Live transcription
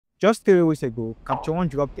Just 3 weeks ago, Capture One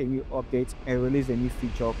dropped a new update and released a new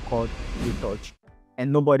feature called Retouch.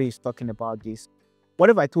 And nobody is talking about this.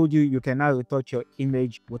 What if I told you you can now retouch your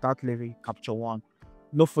image without leaving Capture One?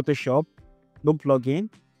 No Photoshop, no plugin,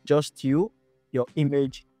 just you, your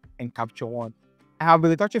image, and Capture One. I have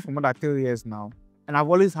been retouching for more than 3 years now, and I've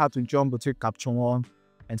always had to jump between Capture One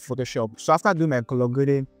and Photoshop. So after doing my color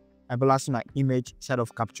grading and balancing my image instead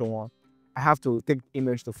of Capture One, I have to take the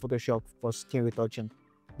image to Photoshop for skin retouching.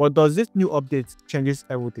 But does this new update changes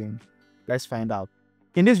everything? Let's find out.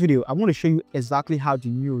 In this video, I want to show you exactly how the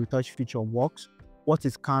new retouch feature works, what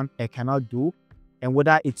it can and cannot do, and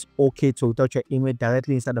whether it's okay to retouch your image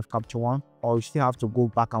directly inside of Capture One, or you still have to go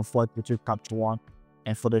back and forth between Capture One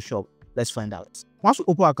and Photoshop. Let's find out. Once we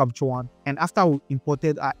open our Capture One, and after we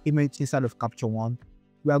imported our image inside of Capture One,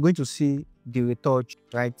 we are going to see the retouch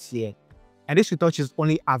right here. And this retouch is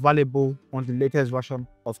only available on the latest version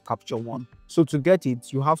of Capture One. So to get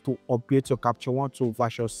it, you have to update your Capture One to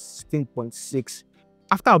version 16.6.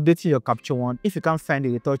 After updating your Capture One, if you can't find the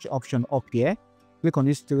retouch option up here, click on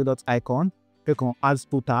this 3 dot icon, click on Add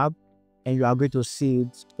to tab, and you are going to see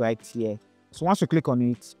it right here. So once you click on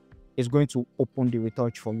it, it's going to open the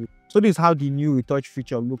retouch for you. So this is how the new retouch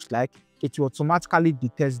feature looks like. It will automatically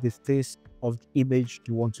detect the face of the image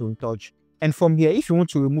you want to retouch. And from here, if you want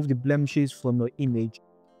to remove the blemishes from your image,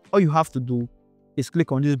 all you have to do is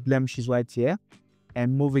click on these blemishes right here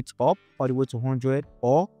and move it up all the way to 100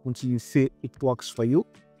 or until you feel it works for you.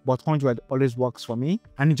 But 100 always works for me.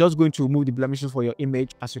 And it's just going to remove the blemishes for your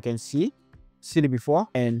image. As you can see the before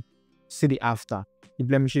and see the after. The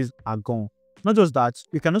blemishes are gone. Not just that,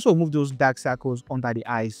 you can also remove those dark circles under the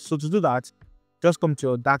eyes. So to do that, just come to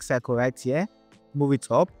your dark circle right here, move it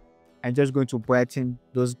up, and just going to brighten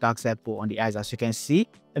those dark circles on the eyes. As you can see,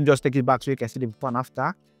 and just take it back so you can see the before and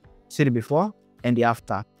after, see the before and the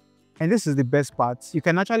after. And this is the best part. You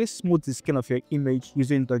can actually smooth the skin of your image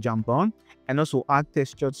using Dodge and Burn, and also add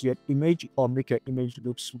texture to your image or make your image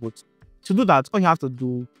look smooth. To do that, all you have to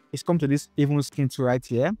do is come to this even skin tool right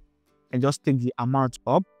here and just take the amount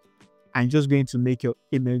up and just going to make your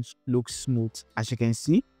image look smooth. As you can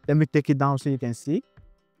see, let me take it down so you can see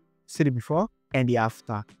the before and the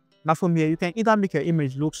after. Now from here, you can either make your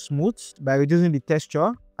image look smooth by reducing the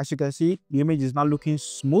texture. As you can see, the image is now looking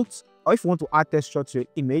smooth. Or if you want to add texture to your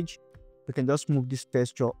image, you can just move this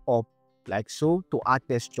texture up like so to add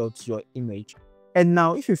texture to your image. And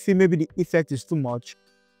now if you feel maybe the effect is too much,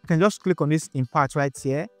 you can just click on this impact right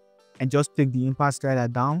here and just take the impact slider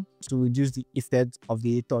down to reduce the effect of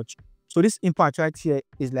the retouch. So this impact right here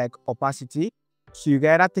is like opacity. So you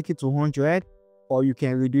can either take it to 100 or you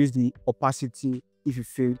can reduce the opacity if you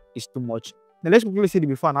feel it's too much. Now let's quickly see the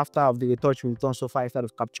before and after of the retouch we've done so far instead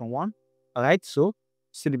of Capture One. Alright, so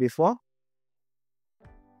see the before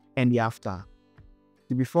and the after.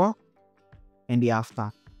 The before and the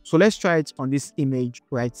after. So let's try it on this image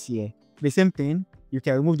right here. The same thing, you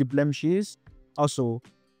can remove the blemishes. Also,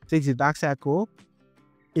 take the dark circle,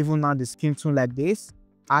 even out the skin tone like this,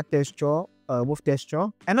 add texture, remove texture.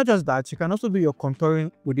 And not just that, you can also do your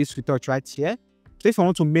contouring with this retouch right here. So if I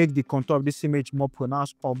want to make the contour of this image more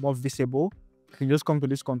pronounced or more visible, you can just come to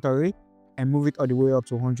this contouring and move it all the way up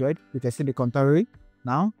to 100. You can see the contouring.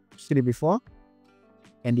 Now, see the before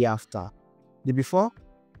and the after. The before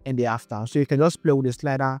and the after. So you can just play with the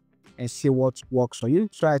slider and see what works for you.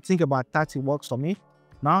 So I think about 30 works for me.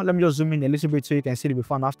 Now, let me just zoom in a little bit so you can see the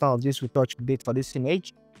before and after of this retouch date for this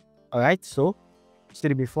image. Alright, so see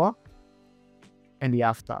the before and the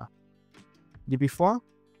after. The before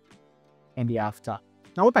and the after.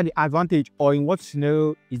 Now, what are the advantage or in what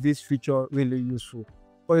scenario is this feature really useful?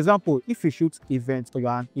 For example, if you shoot events or you're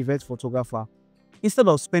an event photographer, instead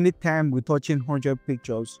of spending time retouching 100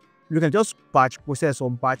 pictures, you can just batch process or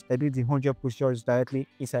batch edit the 100 pictures directly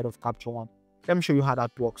inside of Capture One. Let me show you how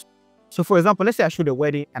that works. So for example, let's say I shoot a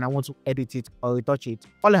wedding and I want to edit it or retouch it.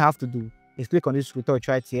 All I have to do is click on this retouch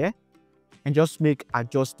right here and just make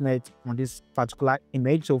adjustment on this particular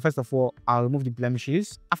image. So first of all, I'll remove the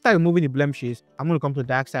blemishes. After removing the blemishes, I'm going to come to the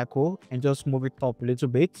dark circle and just move it up a little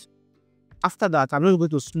bit. After that, I'm just going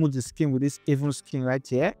to smooth the skin with this even skin right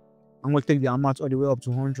here. I'm going to take the amount all the way up to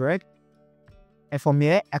 100. And from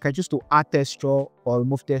here, I can choose to add texture or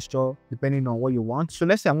remove texture depending on what you want. So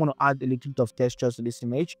let's say I want to add a little bit of texture to this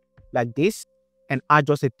image like this and add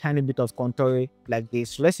just a tiny bit of contouring like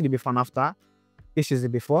this. So let's see the before and after. This is the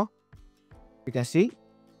before. You can see,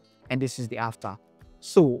 and this is the after.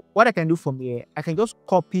 So what I can do from here, I can just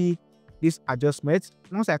copy this adjustment.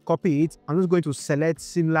 Once I copy it, I'm just going to select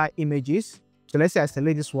similar images. So let's say I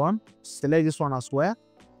select this one as well.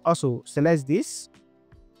 Also select this,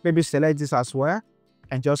 maybe select this as well,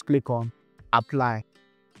 and just click on apply.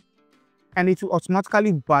 and it will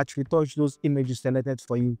automatically batch retouch those images selected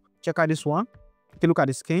for you. Check out this one. Take a look at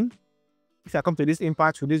the skin. If I come to this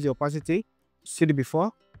impact, reduce the opacity, see the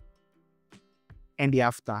before and the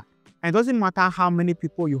after. And it doesn't matter how many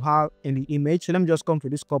people you have in the image. So let me just come to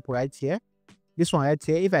this couple right here. This one right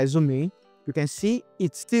here, if I zoom in, you can see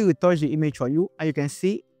it still retouch the image for you, and you can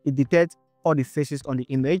see it detects all the faces on the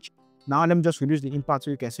image. Now let me just reduce the impact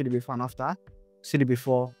so you can see the before and after, see the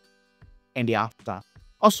before and the after.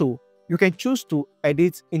 Also, you can choose to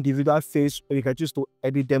edit individual face, or you can choose to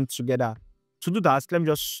edit them together. To do that, let me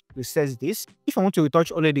just reset this. If I want to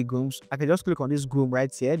retouch only the grooms, I can just click on this groom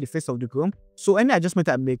right here, the face of the groom. So any adjustment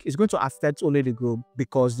I make is going to affect only the groom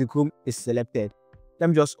because the groom is selected. Let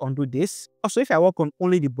me just undo this. Also, if I work on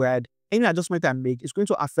only the bride, any adjustment I make is going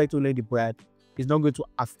to affect only the bride. It's not going to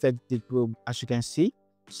affect the groom, as you can see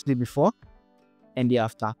the before and the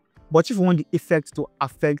after. But if you want the effect to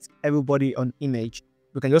affect everybody on image,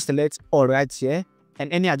 you can just select all right here,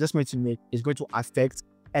 and any adjustment you make is going to affect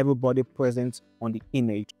everybody present on the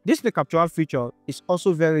image. This capture feature is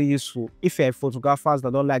also very useful if you're photographers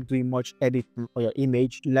that don't like doing much editing on your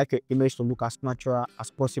image. You like your image to look as natural as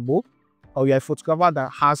possible, or you're a photographer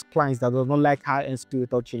that has clients that do not like high-end skill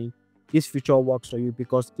retouching. This feature works for you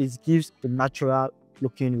because it gives the natural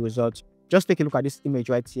looking result. Just take a look at this image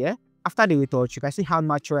right here. After the retouch, you can see how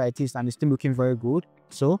natural it is and it's still looking very good.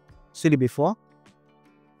 So see the before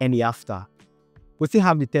and the after. We still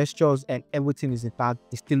have the textures and everything is intact.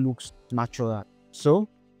 It still looks natural. So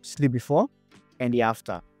see the before and the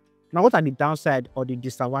after. Now, what are the downside or the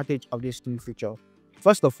disadvantage of this new feature?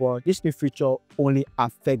 First of all, this new feature only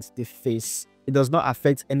affects the face. It does not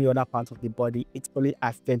affect any other part of the body. It only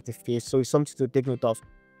affects the face. So it's something to take note of.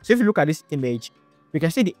 So if you look at this image, you can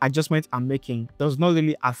see the adjustment I'm making does not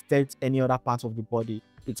really affect any other part of the body.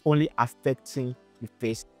 It's only affecting the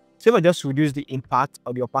face. So if I just reduce the impact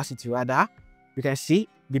or the opacity rather, you can see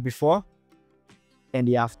the before and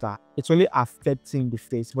the after. It's only affecting the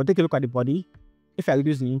face. But take a look at the body. If I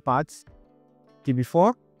reduce the impact, the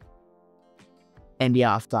before and the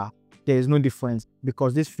after, there is no difference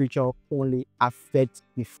because this feature only affects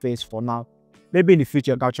the face for now. Maybe in the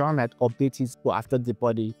future, captureone might update it to affect the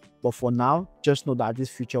body. But for now, just know that this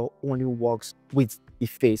feature only works with the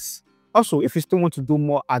face. Also, if you still want to do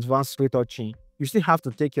more advanced retouching, you still have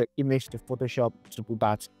to take your image to Photoshop to do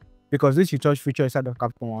that, because this retouch feature inside of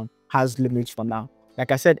captureone has limits for now.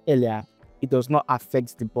 Like I said earlier, it does not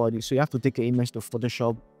affect the body. So you have to take your image to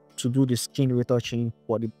Photoshop to do the skin retouching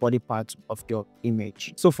for the body part of your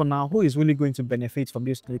image. So for now, who is really going to benefit from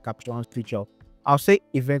this new captureone feature? I'll say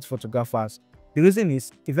event photographers. The reason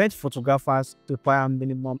is event photographers require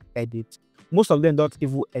minimum edit. Most of them don't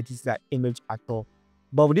even edit their image at all.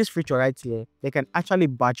 But with this feature right here, they can actually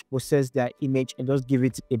batch process their image and just give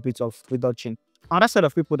it a bit of retouching. Another set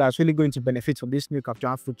of people that's really going to benefit from this new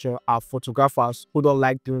captureone feature are photographers who don't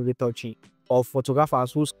like doing retouching, or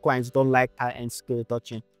photographers whose clients don't like high-end skill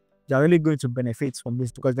retouching. They're really going to benefit from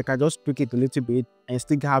this because they can just tweak it a little bit and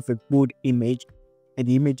still have a good image, and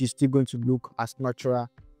the image is still going to look as natural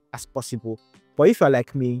as possible. But if you're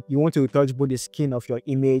like me, you want to retouch both the skin of your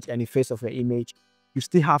image and the face of your image, you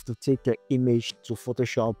still have to take your image to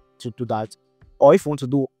Photoshop to do that. Or if you want to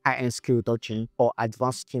do high-end skill retouching or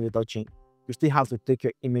advanced skin retouching, you still have to take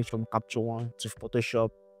your image from captureone to Photoshop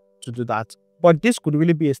to do that. But this could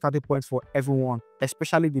really be a starting point for everyone,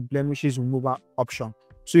 especially the blemishes removal option.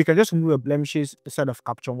 So you can just remove your blemishes instead of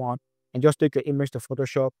captureone and just take your image to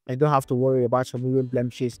Photoshop, and you don't have to worry about removing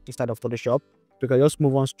blemishes instead of Photoshop. You can just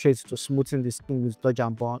move on straight to smoothing the skin with dodge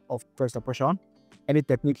and burn of first impression, any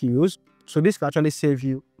technique you use. So this can actually save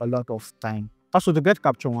you a lot of time. Also, to get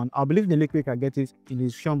captureone, I'll leave the link where you can get it in the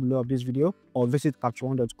description below of this video, or visit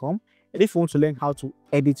captureone.com. And if you want to learn how to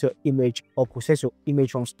edit your image or process your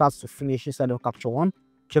image from start to finish inside of captureone,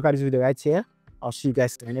 check out this video right here. I'll see you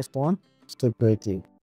guys in the next one. Stay creative.